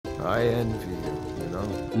I envy you, you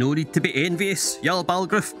know. No need to be envious, Jarl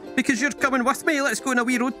Balgruuf, because you're coming with me. Let's go on a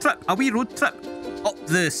wee road trip. A wee road trip. Up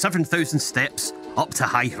the 7,000 steps. Up to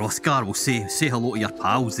High Hrothgar. We'll say hello to your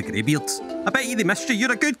pals, the Greybeards. I bet you they missed you.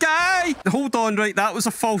 You're a good guy. Hold on, right? That was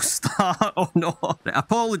a false start. Oh, no. Right,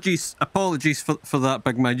 apologies for that,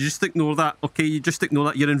 big man. You just ignore that, okay? You just ignore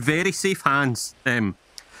that. You're in very safe hands.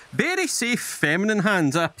 Very safe feminine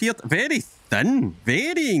hands. I appeared very thin.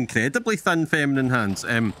 Very incredibly thin feminine hands.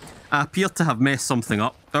 I appear to have messed something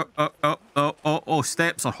up. Oh,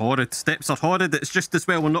 steps are horrid. Steps are horrid. It's just as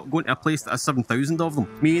well we're not going to a place that has 7,000 of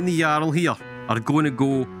them. Me and the Jarl here are going to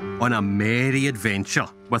go on a merry adventure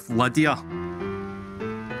with Lydia,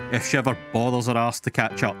 if she ever bothers her arse to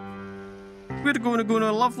catch up. We're going to go on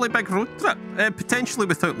a lovely big road trip, potentially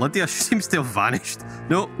without Lydia. She seems to have vanished.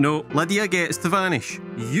 No, Lydia gets to vanish.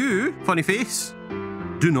 You, funny face,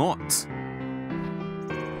 do not.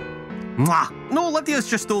 Mwah. No, Lydia's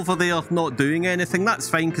just over there not doing anything. That's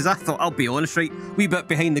fine, because I thought, I'll be honest, right, wee bit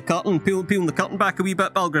behind the curtain, peeling the curtain back a wee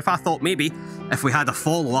bit, Balgruuf. I thought maybe if we had a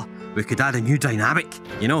follower, we could add a new dynamic,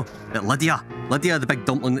 you know, that Lydia, the big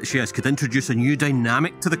dumpling that she is, could introduce a new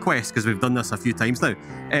dynamic to the quest, because we've done this a few times now.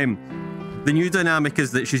 The new dynamic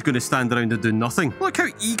is that she's going to stand around and do nothing. Look how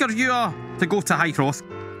eager you are to go to High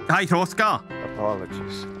Hrothgar.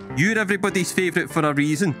 Apologies. You're everybody's favourite for a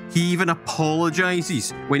reason. He even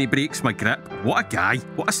apologises when he breaks my grip. What a guy.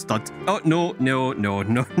 What a stud. Oh, no.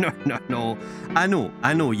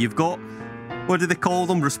 I know. You've got, what do they call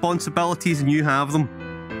them? Responsibilities, and you have them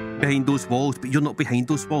behind those walls, but you're not behind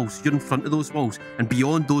those walls. You're in front of those walls. And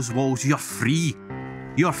beyond those walls, you're free.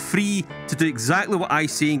 You're free to do exactly what I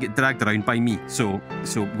say and get dragged around by me. So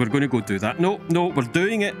we're going to go do that. No, we're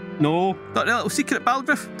doing it. No. Dirty little secret,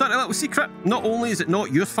 Balgruuf. Dirty little secret. Not only is it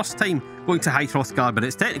not your first time going to High Hrothgar, but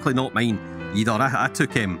it's technically not mine either. I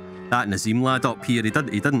took that Nazim lad up here. He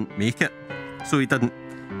didn't make it. So he didn't.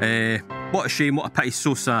 What a shame, what a pity,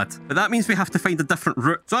 so sad. But that means we have to find a different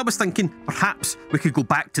route. So I was thinking, perhaps we could go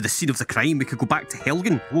back to the scene of the crime. We could go back to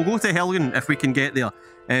Helgen. We'll go to Helgen if we can get there.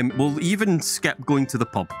 We'll even skip going to the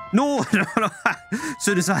pub. No. As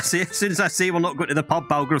soon as I say we're not going to the pub,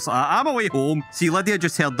 Balgruuf's like, I'm away home. See, Lydia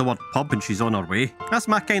just heard the word pub and she's on her way. That's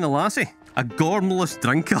my kind of lassie. A gormless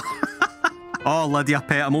drinker. Oh, Lydia,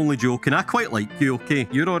 pet, I'm only joking. I quite like you, okay?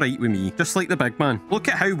 You're alright with me. Just like the big man. Look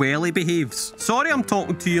at how well he behaves. Sorry I'm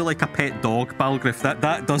talking to you like a pet dog, Balgruuf.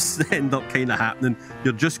 That does end up kind of happening.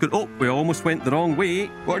 You're just going, oh, we almost went the wrong way.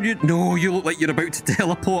 What are you? No, you look like you're about to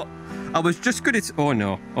teleport. I was just going to... Oh,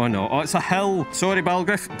 no. Oh, it's a hill. Sorry,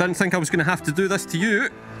 Balgruuf. Didn't think I was going to have to do this to you.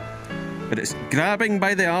 But it's grabbing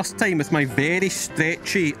by the arse time with my very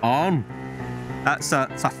stretchy arm. That's a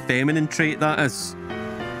feminine trait, that is.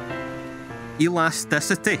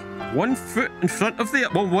 Elasticity. 1 foot in front of the...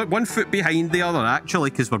 Well, 1 foot behind the other, actually,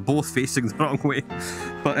 because we're both facing the wrong way.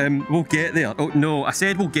 But we'll get there. Oh, no. I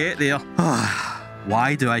said we'll get there.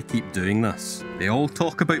 Why do I keep doing this? They all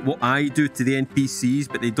talk about what I do to the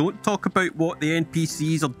NPCs, but they don't talk about what the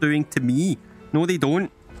NPCs are doing to me. No, they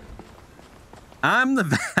don't. I'm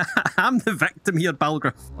the victim here,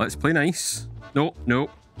 Balgruuf. Let's play nice. No,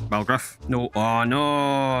 Balgruuf. No. Oh,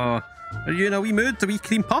 no. Are you in a wee mood? A wee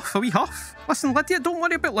cream puff? A wee huff? Listen, Lydia, don't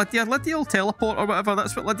worry about Lydia. Lydia will teleport or whatever.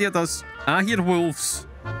 That's what Lydia does. I hear wolves.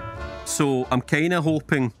 So I'm kind of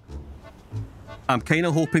hoping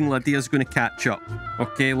Lydia's going to catch up.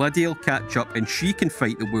 Okay, Lydia will catch up and she can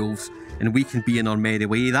fight the wolves and we can be in our merry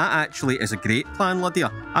way. That actually is a great plan,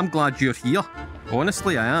 Lydia. I'm glad you're here.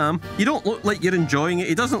 Honestly, I am. You don't look like you're enjoying it.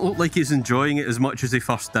 He doesn't look like he's enjoying it as much as he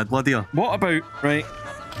first did, Lydia. What about, right?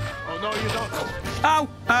 Oh, no, you don't. Ow!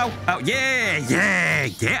 Yeah!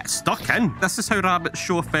 Get stuck in. This is how rabbits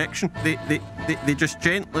show affection. They just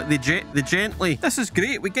gently. This is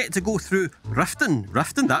great. We get to go through Riften.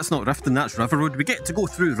 That's not Riften, that's Riverwood. We get to go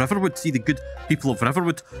through Riverwood, see the good people of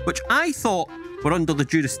Riverwood, which I thought were under the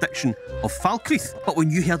jurisdiction of Falkreath. But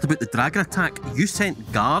when you heard about the dragon attack, you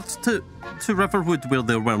sent guards to Riverwood where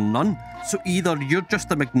there were none. So either you're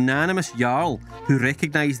just a magnanimous Jarl who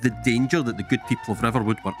recognised the danger that the good people of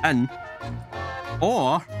Riverwood were in,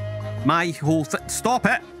 or my whole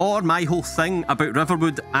thing about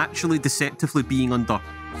Riverwood actually deceptively being under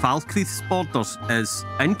Falkreath's borders is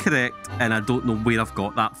incorrect, and I don't know where I've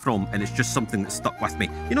got that from, and it's just something that stuck with me.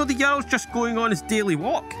 You know, the Jarl's just going on his daily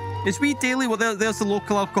walk. His wee daily, well, there's the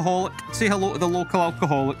local alcoholic. Say hello to the local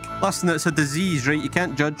alcoholic. Listen, it's a disease, right? You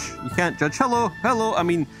can't judge. Hello. I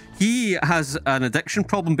mean, he has an addiction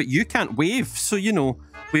problem, but you can't wave, so, you know,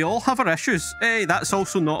 we all have our issues. Hey, that's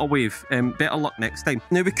also not a wave. Better luck next time.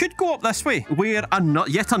 Now, we could go up this way, where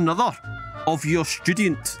yet another of your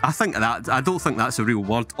student. I don't think that's a real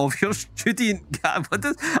word. Of your student.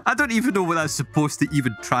 I don't even know what that's supposed to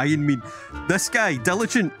even try and mean. This guy,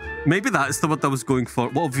 diligent. Maybe that's the word I was going for.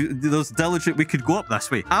 What if there's diligent? We could go up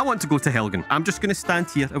this way. I want to go to Helgen. I'm just going to stand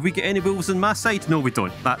here. Have we got any wolves on my side? No, we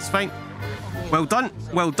don't. That's fine. Well done,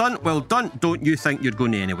 well done, well done. Don't you think you're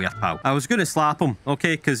going anywhere, pal? I was going to slap him,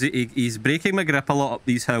 okay, because he's breaking my grip a lot up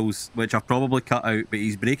these hills, which I've probably cut out, but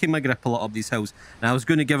he's breaking my grip a lot up these hills. And I was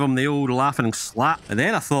going to give him the old laughing slap. And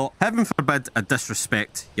then I thought, heaven forbid I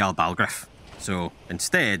disrespect Jarl Balgruuf. So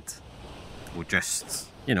instead, we'll just,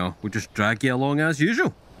 you know, we'll just drag you along as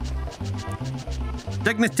usual.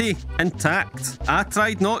 Dignity intact. I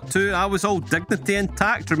tried not to. I was all dignity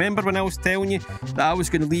intact. Remember when I was telling you that I was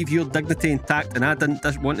going to leave your dignity intact and I didn't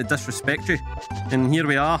want to disrespect you? And here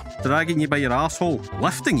we are, dragging you by your arsehole,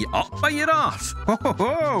 lifting you up by your arse. Ho ho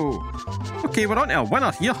ho! Okay, we're on to a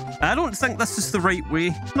winner here. I don't think this is the right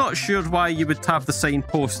way. Not sure why you would have the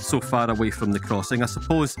signpost so far away from the crossing. I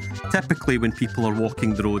suppose typically when people are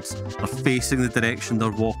walking the roads, they're facing the direction they're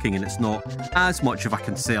walking and it's not as much of a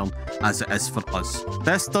concern as it is for us.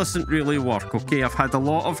 This doesn't really work, okay? I've had a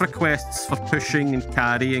lot of requests for pushing and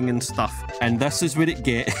carrying and stuff, and this is where it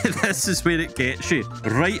this is where it gets you.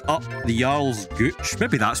 Right up the Jarl's gooch.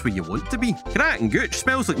 Maybe that's where you want to be. Kraken gooch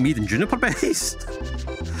smells like mead and juniper berries.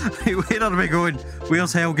 Where are we going?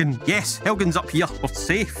 Where's Helgen? Yes, Helgen's up here. We're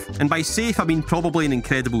safe. And by safe, I mean probably in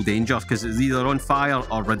incredible danger, because it's either on fire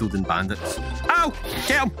or riddled in bandits. Ow!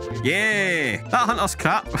 Get him! Yeah! That hunter's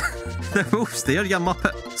crap. The wolf's there, you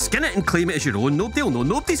muppet. Skin it and claim it as your own. Nobody will know.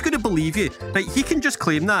 Nobody's going to believe you. Right, he can just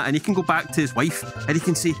claim that and he can go back to his wife and he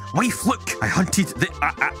can say, wife, look, I hunted the...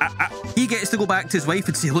 He gets to go back to his wife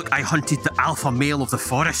and say, look, I hunted the alpha male of the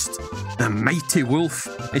forest, the mighty wolf.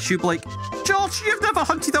 And she'll be like, George, you've never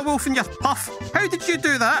hunted a wolf in your puff. How did you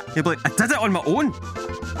do that? He'll be like, I did it on my own.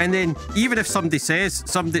 And then even if somebody says,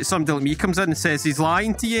 somebody like me comes in and says he's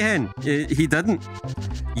lying to you, hen, he didn't.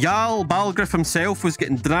 Jarl Balgruuf himself was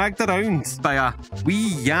getting dragged around by a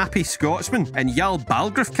wee yappy Scotsman, and Jarl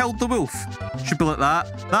Balgruuf killed the wolf. Should be like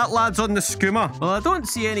that. That lad's on the skooma. Well, I don't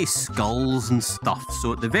see any skulls and stuff,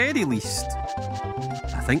 so at the very least,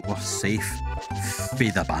 I think we're safe for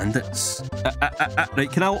the bandits. Right,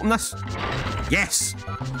 can I open this? Yes.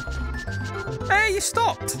 Hey, you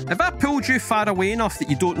stopped. Have I pulled you far away enough that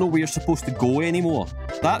you don't know where you're supposed to go anymore?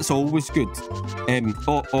 That's always good.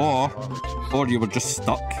 Or you were just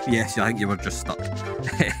stuck. Yes, I think you were just stuck.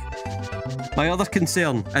 My other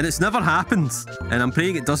concern, and it's never happened, and I'm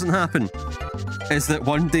praying it doesn't happen, is that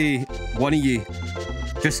one day one of you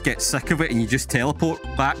just gets sick of it and you just teleport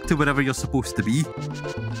back to wherever you're supposed to be.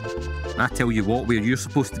 I tell you what, where you're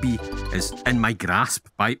supposed to be is in my grasp,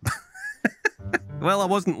 right? Well, I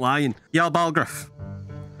wasn't lying. Jarl Balgruuf,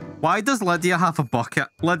 why does Lydia have a bucket?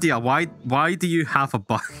 Lydia, why do you have a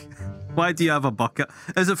bucket? Why do you have a bucket?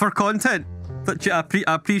 Is it for content? I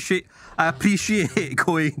appreciate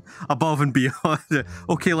going above and beyond.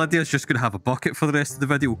 Okay, Lydia's just going to have a bucket for the rest of the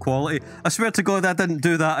video. Quality. I swear to God I didn't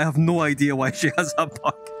do that. I have no idea why she has a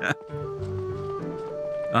bucket.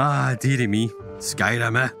 Ah, dearie me.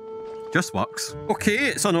 Skyrim, eh? Just works. Okay,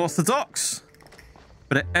 it's unorthodox.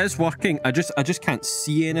 But it is working. I just can't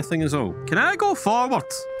see anything as well. Can I go forward?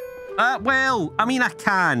 Well, I mean I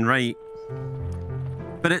can, right?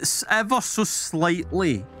 But it's ever so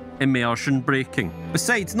slightly immersion breaking.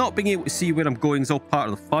 Besides, not being able to see where I'm going is all part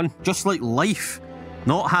of the fun. Just like life,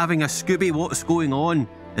 not having a Scooby what's going on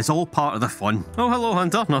is all part of the fun. Oh, hello,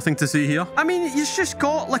 Hunter. Nothing to see here. I mean, he's just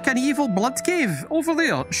got like an evil blood cave over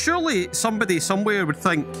there. Surely somebody somewhere would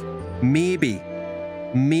think, maybe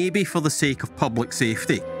for the sake of public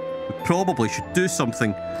safety, we probably should do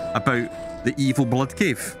something about the evil blood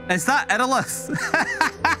cave. Is that Irilith?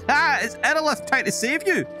 Is Irilith trying to save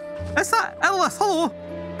you? Is that Irilith? Hello?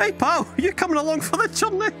 Hey pal, you coming along for the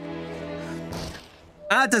journey?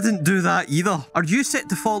 I didn't do that either. Are you set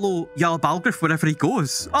to follow Jarl Balgruuf wherever he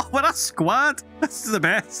goes? Oh, we're a squad. This is the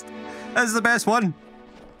best. This is the best one.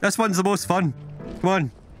 This one's the most fun. Come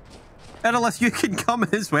on. Irilith, you can come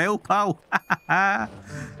as well, pal.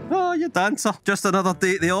 Oh, you dancer. Just another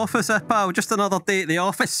day at the office, pal. Just another day at the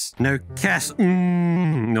office. Now kiss.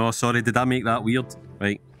 No, sorry, did I make that weird?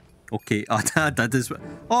 Right. Okay, I did as well.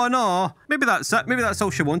 Oh no, maybe that's it. Maybe that's all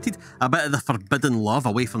she wanted. A bit of the forbidden love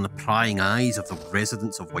away from the prying eyes of the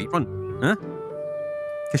residents of Whiterun. Huh?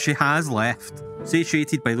 Because she has left.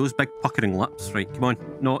 Satiated by those big puckering lips. Right, come on.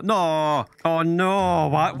 No, no. Oh no.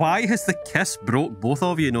 Why has the kiss broke both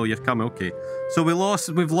of you? No, you're coming. Okay. So we've lost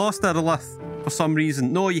Irilith for some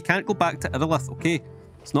reason. No, you can't go back to Irilith. Okay.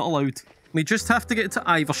 It's not allowed. We just have to get to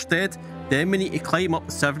Ivarstead Then we need to climb up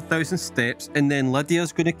the 7,000 steps, and then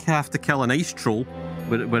Lydia's going to have to kill an ice troll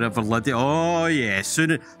wherever Lydia... Oh, yeah.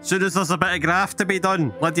 Soon as there's a bit of graft to be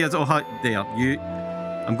done, Lydia's... Oh, there.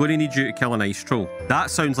 I'm going to need you to kill an ice troll. That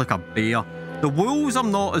sounds like a bear. The wolves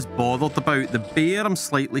I'm not as bothered about. The bear I'm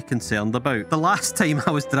slightly concerned about. The last time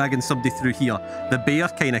I was dragging somebody through here, the bear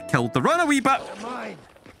kind of killed the run a wee bit.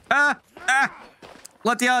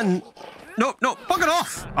 Lydia, no, bugger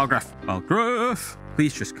off. Balgruuf.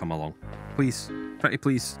 Please just come along. Please. Pretty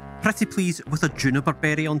please. Pretty please with a juniper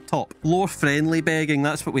berry on top. Lore friendly begging,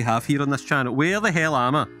 that's what we have here on this channel. Where the hell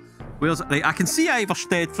am I? Where's it? Right, I can see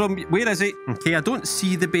Iverstead from... Where is it? Okay, I don't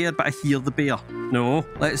see the bear, but I hear the bear. No,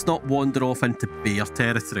 let's not wander off into bear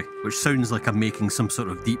territory, which sounds like I'm making some sort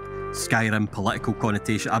of deep Skyrim political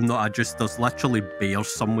connotation. I'm not, there's literally bears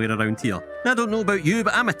somewhere around here. I don't know about you,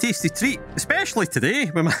 but I'm a tasty treat, especially today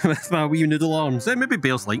with my wee noodle arms. Maybe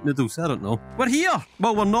bears like noodles, I don't know. We're here.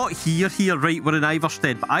 Well, we're not here, right? We're in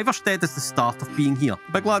Iverstead, but Iverstead is the start of being here.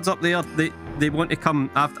 Big lads up there, they want to come.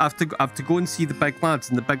 I have to go and see the big lads,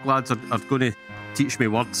 and the big lads are going to teach me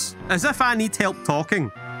words. As if I need help talking.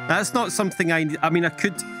 That's not something I need. I mean, I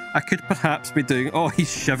could perhaps be doing... Oh, he's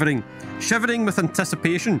shivering. Shivering with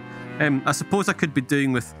anticipation. I suppose I could be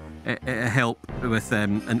doing with help with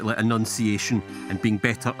enunciation and being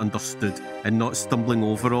better understood and not stumbling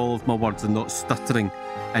over all of my words and not stuttering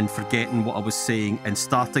and forgetting what I was saying and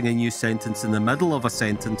starting a new sentence in the middle of a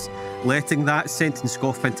sentence, letting that sentence go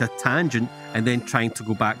off into a tangent and then trying to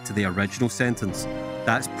go back to the original sentence.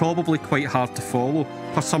 That's probably quite hard to follow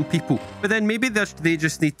for some people. But then maybe they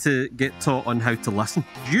just need to get taught on how to listen.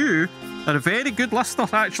 You are a very good listener,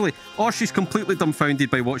 actually. Or she's completely dumbfounded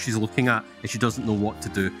by what she's looking at and she doesn't know what to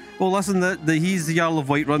do. Well, listen, he's the Jarl of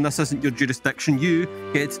Whiterun. This isn't your jurisdiction. You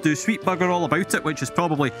get to do sweet bugger all about it, which is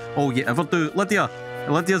probably all you ever do.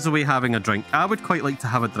 Lydia's away having a drink. I would quite like to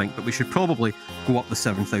have a drink, but we should probably go up the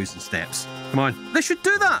 7,000 steps. Come on. They should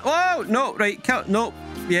do that. Oh, no, right. No.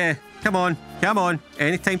 Yeah. Come on.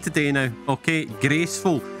 Anytime today now. Okay,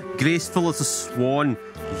 graceful as a swan.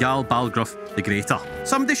 Jarl Balgruuf the Greater.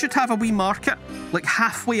 Somebody should have a wee market, like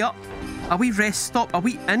halfway up. A wee rest stop, a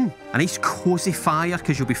wee inn. A nice cosy fire,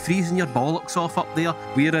 because you'll be freezing your bollocks off up there.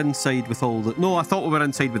 We're inside with all the... No, I thought we were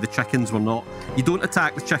inside with the chickens. We're not. You don't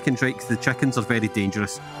attack the chickens, right? Because the chickens are very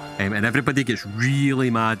dangerous. And everybody gets really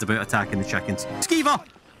mad about attacking the chickens. Skeever!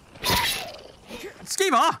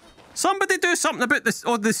 Somebody do something about this.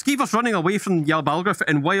 Oh, the skeever's running away from Jarl Balgruuf,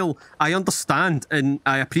 and while I understand and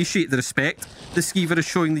I appreciate the respect the skeever is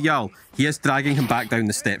showing the Jarl, he is dragging him back down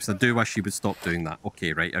the steps. I do wish he would stop doing that.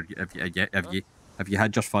 Okay, right. Have you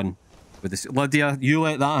had your fun with this? Lydia, you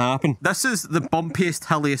let that happen. This is the bumpiest,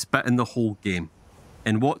 hilliest bit in the whole game.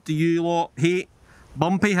 And what do you lot hate?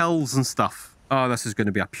 Bumpy hills and stuff. Oh, this is going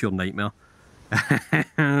to be a pure nightmare.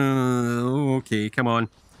 Okay, come on.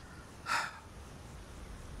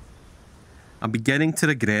 I'm beginning to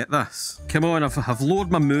regret this. Come on, I've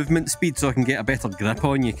lowered my movement speed so I can get a better grip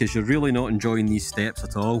on you, because you're really not enjoying these steps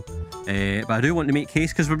at all. But I do want to make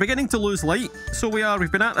haste because we're beginning to lose light. So we are.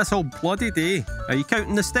 We've been at this all bloody day. Are you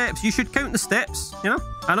counting the steps? You should count the steps, you know?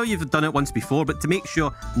 I know you've done it once before, but to make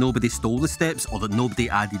sure nobody stole the steps or that nobody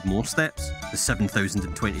added more steps. The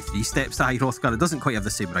 7,023 steps to High Hrothgar, it doesn't quite have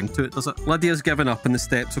the same ring to it, does it? Lydia's given up on the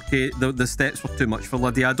steps, okay? The steps were too much for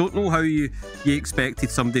Lydia. I don't know how you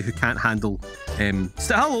expected somebody who can't handle...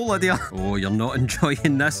 Hello, Lydia. Oh, you're not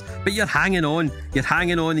enjoying this, but you're hanging on. You're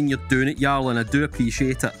hanging on and you're doing it, Jarl, and I do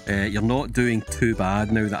appreciate it. You're not doing too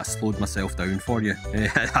bad now that I slowed myself down for you.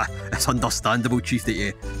 It's understandable, Chief, that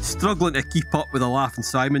you're struggling to keep up with a laughing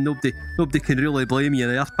Simon. Nobody can really blame you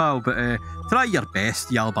there, pal, but try your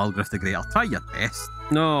best, Jarl Balgruuf the Greater. Try your best.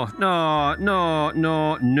 No.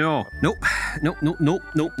 Nope.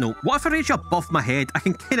 What if I raise you above my head? I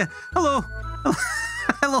can kind of...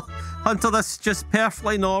 Hello, Hunter, this is just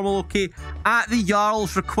perfectly normal, okay? At the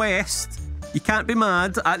Jarl's request. You can't be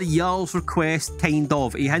mad. At the Jarl's request, kind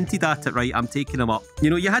of. He hinted at it, right? I'm taking him up. You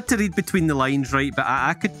know, you had to read between the lines, right? But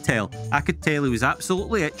I could tell. I could tell he was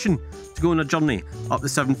absolutely itching to go on a journey up the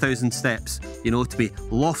 7,000 steps. You know, to be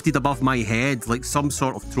lofted above my head like some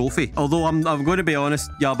sort of trophy. Although I'm going to be honest,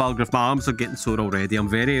 Jarl Balgruuf, my arms are getting sore already. I'm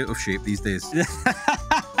very out of shape these days.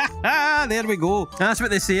 There we go. That's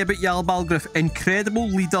what they say about Jarl Balgruuf. Incredible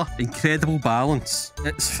leader, incredible balance.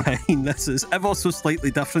 It's fine. This is ever so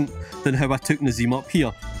slightly different than how I took Nazim up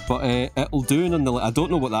here. But it'll do nonetheless. I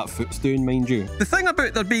don't know what that foot's doing, mind you. The thing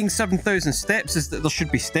about there being 7,000 steps is that there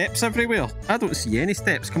should be steps everywhere. I don't see any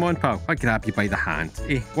steps. Come on, pal. I grab you by the hand.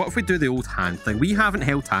 Hey, what if we do the old hand thing? We haven't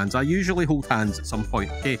held hands. I usually hold hands at some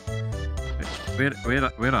point. Okay.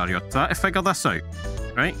 Where are you? Try to figure this out.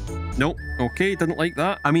 right? Nope. Okay, didn't like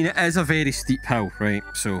that. I mean, it is a very steep hill, right?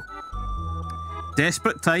 So,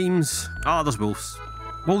 desperate times. Ah, there's wolves.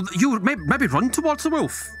 Well, you maybe run towards the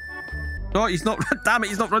wolf. No, he's not. Damn it,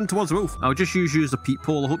 he's not running towards the wolf. I'll just use you as a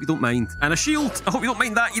peephole. I hope you don't mind. And a shield. I hope you don't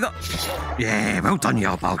mind that either. Yeah, well done,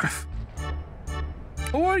 Jarl Balgruuf.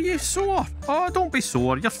 Oh, are you sore? Oh, don't be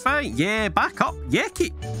sore. You're fine. Yeah, back up.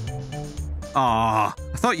 Yeki. Ah,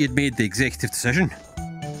 I thought you'd made the executive decision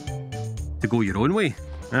to go your own way.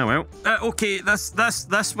 Ah, well. Okay,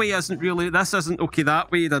 this way isn't really. This isn't okay.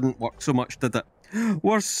 That way didn't work so much, did it?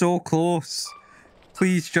 We're so close.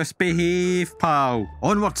 Please just behave, pal.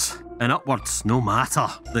 Onwards and upwards, no matter.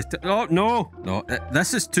 Oh, no. No,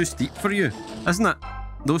 this is too steep for you, isn't it?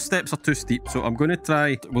 Those steps are too steep, so I'm going to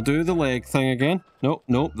try. We'll do the leg thing again. No,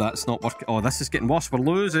 no, that's not working. Oh, this is getting worse. We're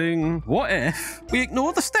losing. What if we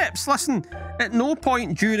ignore the steps? Listen, at no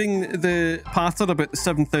point during the pattern about the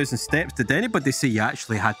 7,000 steps did anybody say you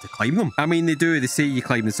actually had to climb them. I mean, they do. They say you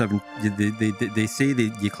climb the They say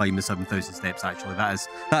you climb the 7,000 steps. Actually,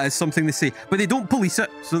 that is something they say, but they don't police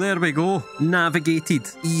it. So there we go. Navigated,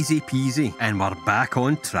 easy peasy, and we're back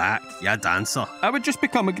on track. Yeah, dancer. I would just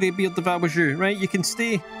become a greybeard if I was you, right? You can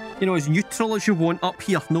stay, you know, as neutral as you want up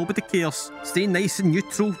here. Nobody cares. Stay nice and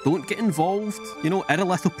neutral. Don't get involved. You know,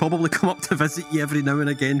 Irilith will probably come up to visit you every now and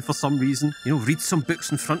again for some reason. You know, read some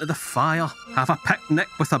books in front of the fire. Have a picnic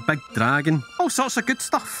with a big dragon. All sorts of good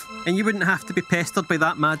stuff. And you wouldn't have to be pestered by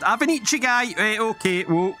that mad Avenici guy. Right, okay.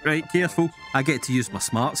 Whoa, right, careful. I get to use my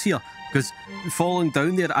smarts here. Because falling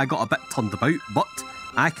down there, I got a bit turned about. But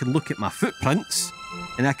I can look at my footprints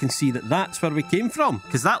and I can see that that's where we came from,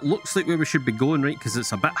 because that looks like where we should be going, right? Because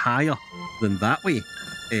it's a bit higher than that way,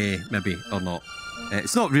 maybe, or not.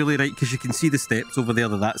 It's not really right, because you can see the steps over there.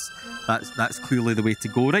 That's clearly the way to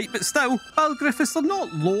go, right? But still, Balgruuf, is there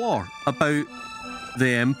not lore about the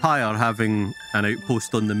Empire having an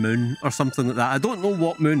outpost on the moon or something like that? I don't know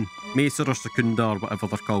what moon, Mesa or Secunda or whatever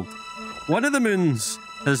they're called. One of the moons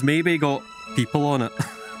has maybe got people on it.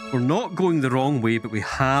 We're not going the wrong way, but we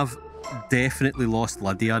have definitely lost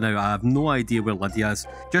Lydia now. I have no idea where Lydia is.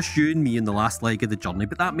 Just you and me in the last leg of the journey,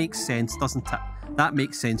 but that makes sense, doesn't it? That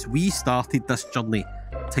makes sense. We started this journey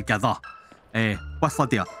together with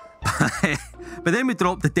Lydia. But then we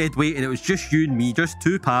dropped the dead weight and it was just you and me, just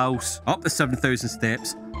two pals, up the 7,000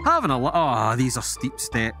 steps, having a lot. Ah, these are steep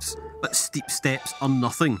steps, but steep steps are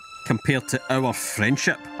nothing compared to our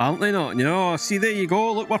friendship, aren't they not? You know, see, there you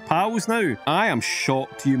go. Look, we're pals now. I am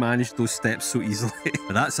shocked you managed those steps so easily.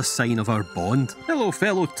 But that's a sign of our bond. Hello,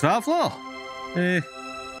 fellow traveller.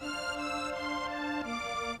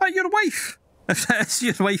 Your wife. If that's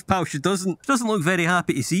your wife, pal, she doesn't look very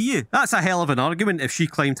happy to see you. That's a hell of an argument if she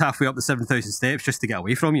climbed halfway up the 7,000 steps just to get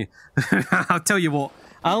away from you. I'll tell you what,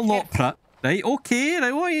 I'll not prat. Right, okay,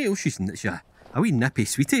 right, oh, she's a wee nippy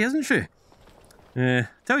sweetie, isn't she?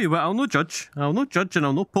 Tell you what, I'll no judge and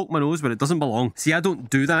I'll no poke my nose where it doesn't belong. See, I don't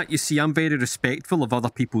do that, you see. I'm very respectful of other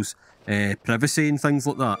people's privacy and things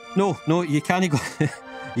like that. No, you can't go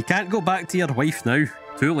you can't go back to your wife now.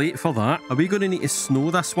 Too late for that. Are we going to need to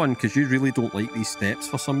snow this one? Because you really don't like these steps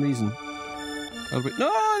for some reason.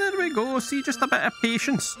 No, there we go. See, just a bit of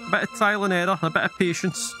patience, a bit of trial and error, a bit of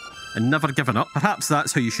patience, and never giving up. Perhaps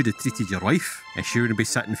that's how you should have treated your wife. She wouldn't be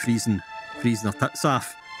sitting freezing her tits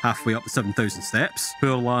off halfway up the 7,000 steps.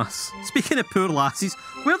 Poor lass. Speaking of poor lasses,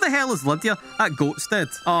 where the hell is Lydia? That goat's dead.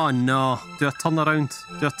 Oh no. Do a turn around.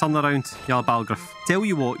 Jarl Balgruuf. Tell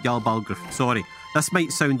you what, Jarl Balgruuf. Sorry, this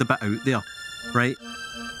might sound a bit out there, right?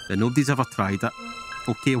 But nobody's ever tried it.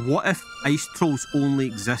 Okay, what if ice trolls only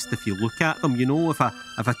exist if you look at them? You know, if a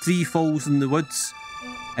tree falls in the woods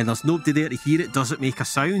and there's nobody there to hear it, does it make a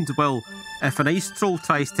sound? Well, if an ice troll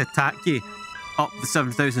tries to attack you up the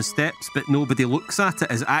 7,000 steps but nobody looks at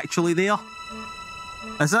it, is it actually there?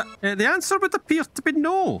 Is it? The answer would appear to be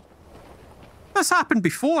no. This happened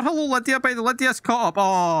before. Hello, Lydia. By the Lydia's caught up.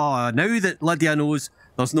 Oh, now that Lydia knows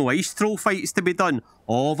there's no ice troll fights to be done,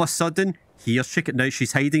 all of a sudden, here she can. Now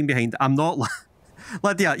she's hiding behind. I'm not.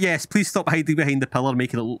 Lydia, yes, please stop hiding behind the pillar,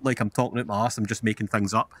 making it look like I'm talking at my ass. I'm just making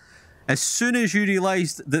things up. As soon as you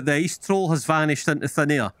realised that the ice troll has vanished into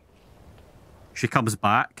thin air, she comes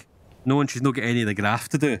back, knowing she's not got any of the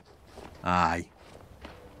graft to do. Aye.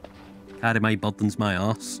 Carry my burdens, my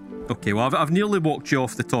arse. Okay, well, I've nearly walked you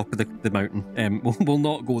off the top of the mountain. We'll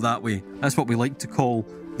not go that way. That's what we like to call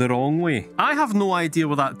the wrong way. I have no idea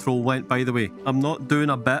where that troll went, by the way. I'm not doing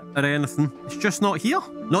a bit or anything. It's just not here.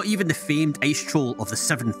 Not even the famed ice troll of the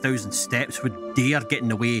 7,000 steps would dare get in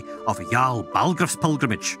the way of Jarl Balgruuf's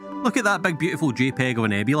pilgrimage. Look at that big beautiful JPEG of a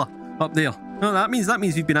nebula up there. No, that means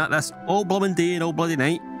we've been at this all blooming day and all bloody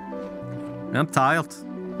night. I'm tired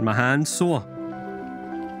and my hand's sore.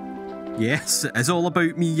 Yes, it is all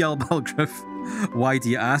about me, Jarl Balgruuf. Why do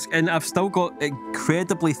you ask? And I've still got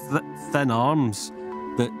incredibly thin arms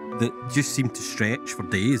that just seem to stretch for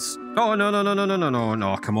days. Oh,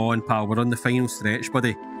 no, come on, pal. We're on the final stretch,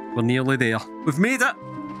 buddy. We're nearly there. We've made it.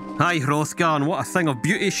 Hi, Hrothgar, and what a thing of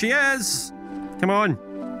beauty she is. Come on.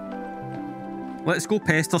 Let's go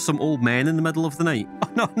pester some old men in the middle of the night.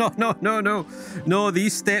 Oh, no. No,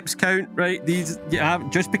 these steps count, right? These, yeah,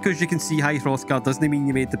 just because you can see High Hrothgar doesn't mean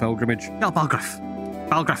you made the pilgrimage. Well, Balgruuf.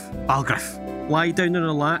 Lie down and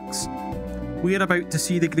relax. We're about to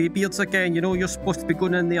see the Greybeards again. You know, you're supposed to be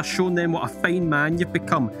going in there showing them what a fine man you've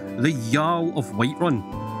become. The Jarl of Whiterun.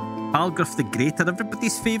 Balgruuf the Greater,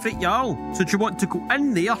 everybody's favourite Jarl. So do you want to go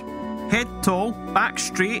in there, head tall, back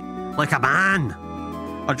straight, like a man?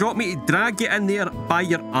 Or do you want me to drag you in there by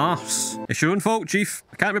your arse? It's your own fault, Chief.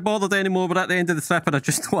 I can't be bothered anymore. We're at the end of the trip and I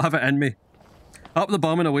just don't have it in me. Up the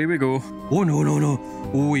bum and away we go. Oh, no.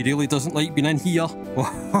 Oh, he really doesn't like being in here.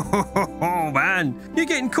 Oh, man. You're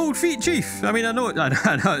getting cold feet, Chief. I mean, I know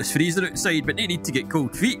it's freezing outside, but you need to get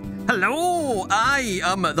cold feet. Hello, I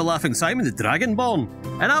am the Laughing Simon, the Dragonborn.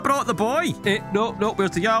 And I brought the boy. No,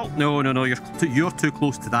 where's the Jarl? No, you're too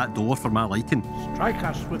close to that door for my liking. Strike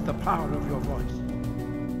us with the power of your voice.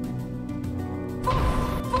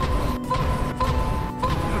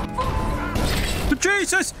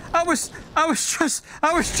 Jesus! I was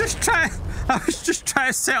just trying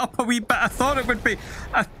to set up a wee bit. I thought it would be.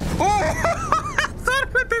 I thought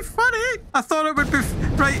it would be funny. I thought it would be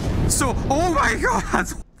right. So, oh my god,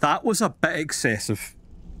 that was a bit excessive.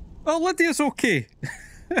 Oh, Lydia's okay.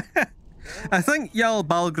 I think Jarl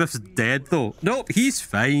Balgruuf's dead though. Nope, he's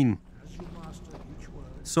fine.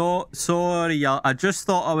 So sorry, Jarl. I just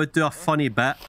thought I would do a funny bit.